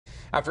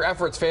After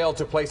efforts failed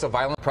to place a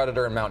violent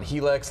predator in Mount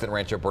Helix and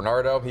Rancho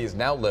Bernardo, he is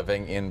now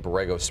living in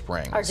Borrego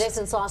Springs. Our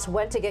Jason Sloss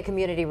went to get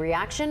community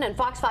reaction, and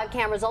Fox 5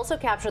 cameras also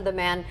captured the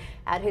man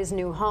at his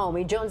new home.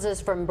 He joins us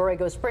from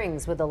Borrego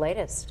Springs with the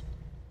latest.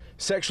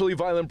 Sexually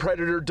violent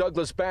predator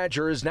Douglas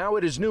Badger is now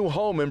at his new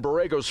home in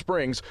Borrego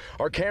Springs.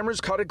 Our cameras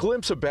caught a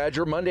glimpse of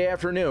Badger Monday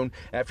afternoon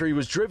after he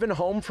was driven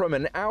home from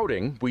an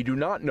outing. We do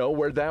not know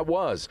where that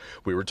was.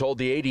 We were told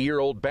the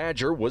 80-year-old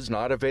Badger was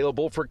not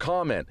available for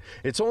comment.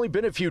 It's only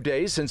been a few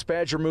days since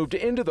Badger moved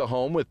into the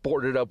home with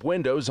boarded up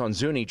windows on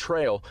Zuni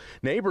Trail.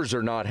 Neighbors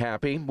are not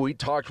happy. We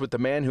talked with the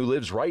man who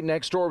lives right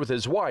next door with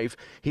his wife.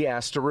 He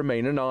asked to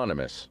remain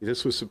anonymous.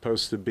 This was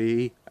supposed to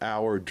be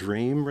our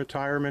dream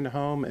retirement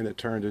home, and it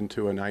turned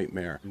into a nightmare.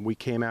 We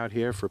came out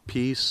here for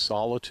peace,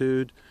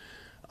 solitude,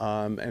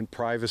 and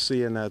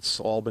privacy, and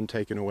that's all been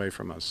taken away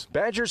from us.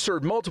 Badger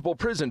served multiple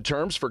prison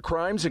terms for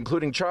crimes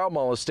including child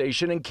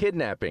molestation and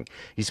kidnapping.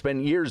 He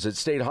spent years at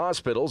state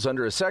hospitals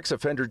under a sex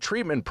offender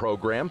treatment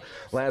program.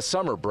 Last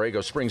summer,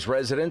 Borrego Springs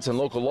residents and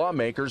local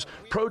lawmakers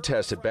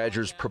protested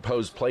Badger's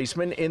proposed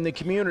placement in the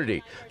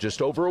community.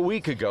 Just over a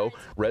week ago,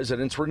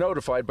 residents were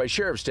notified by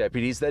sheriff's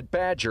deputies that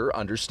Badger,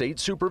 under state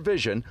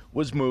supervision,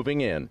 was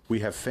moving in. We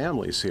have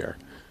families here.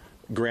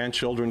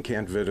 Grandchildren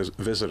can't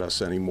visit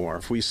us anymore.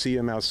 If we see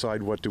him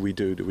outside, what do we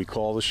do? Do we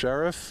call the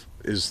sheriff?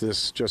 Is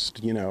this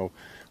just,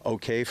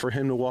 okay for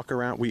him to walk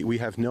around? We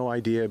have no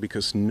idea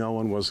because no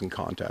one was in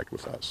contact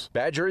with us.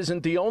 Badger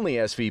isn't the only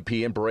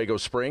SVP in Borrego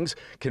Springs.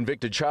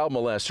 Convicted child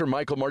molester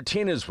Michael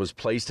Martinez was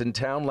placed in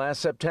town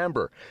last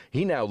September.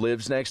 He now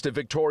lives next to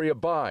Victoria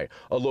Bai,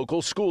 a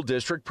local school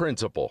district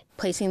principal.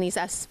 Placing these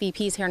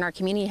SVPs here in our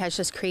community has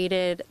just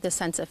created this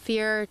sense of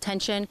fear,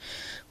 tension.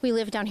 We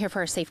live down here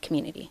for a safe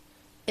community.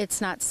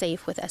 It's not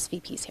safe with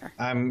SVPs here.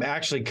 I'm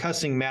actually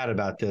cussing mad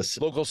about this.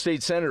 Local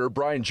state senator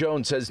Brian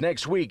Jones says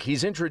next week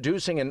he's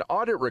introducing an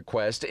audit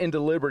request into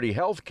Liberty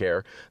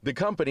Healthcare, the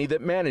company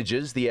that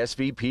manages the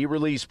SVP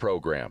release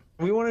program.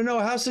 We want to know,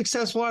 how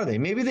successful are they?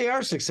 Maybe they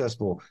are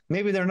successful.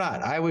 Maybe they're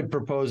not. I would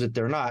propose that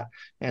they're not.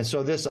 And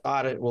so this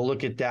audit will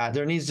look at that.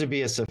 There needs to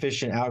be a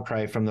sufficient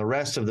outcry from the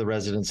rest of the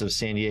residents of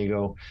San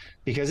Diego,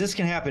 because this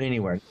can happen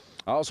anywhere.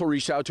 I also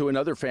reached out to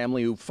another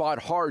family who fought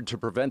hard to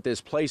prevent this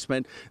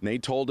placement, and they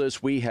told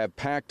us we have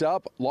packed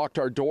up, locked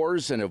our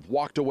doors, and have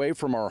walked away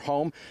from our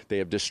home. They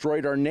have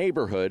destroyed our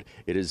neighborhood.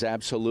 It is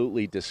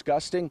absolutely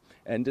disgusting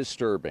and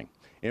disturbing.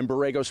 In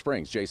Borrego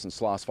Springs, Jason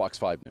Sloss, Fox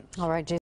 5 News. All right, Jason.